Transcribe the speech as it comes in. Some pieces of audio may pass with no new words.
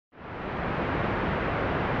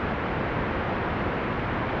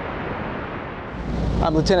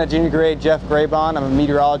I'm Lieutenant Junior Grade Jeff Grabon. I'm a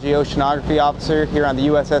meteorology oceanography officer here on the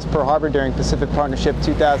USS Pearl Harbor during Pacific Partnership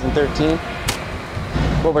 2013.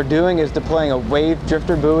 What we're doing is deploying a wave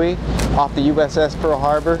drifter buoy off the USS Pearl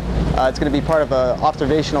Harbor. It's going to be part of an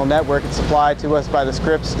observational network. It's supplied to us by the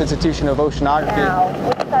Scripps Institution of Oceanography. Now,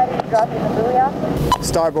 which side are you dropping the buoy off?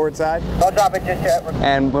 Starboard side. Don't drop it just yet.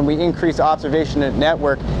 And when we increase observation in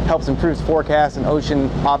network, helps improve forecasts and ocean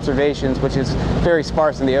observations, which is very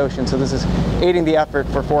sparse in the ocean. So this is aiding the effort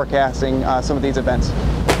for forecasting some of these events.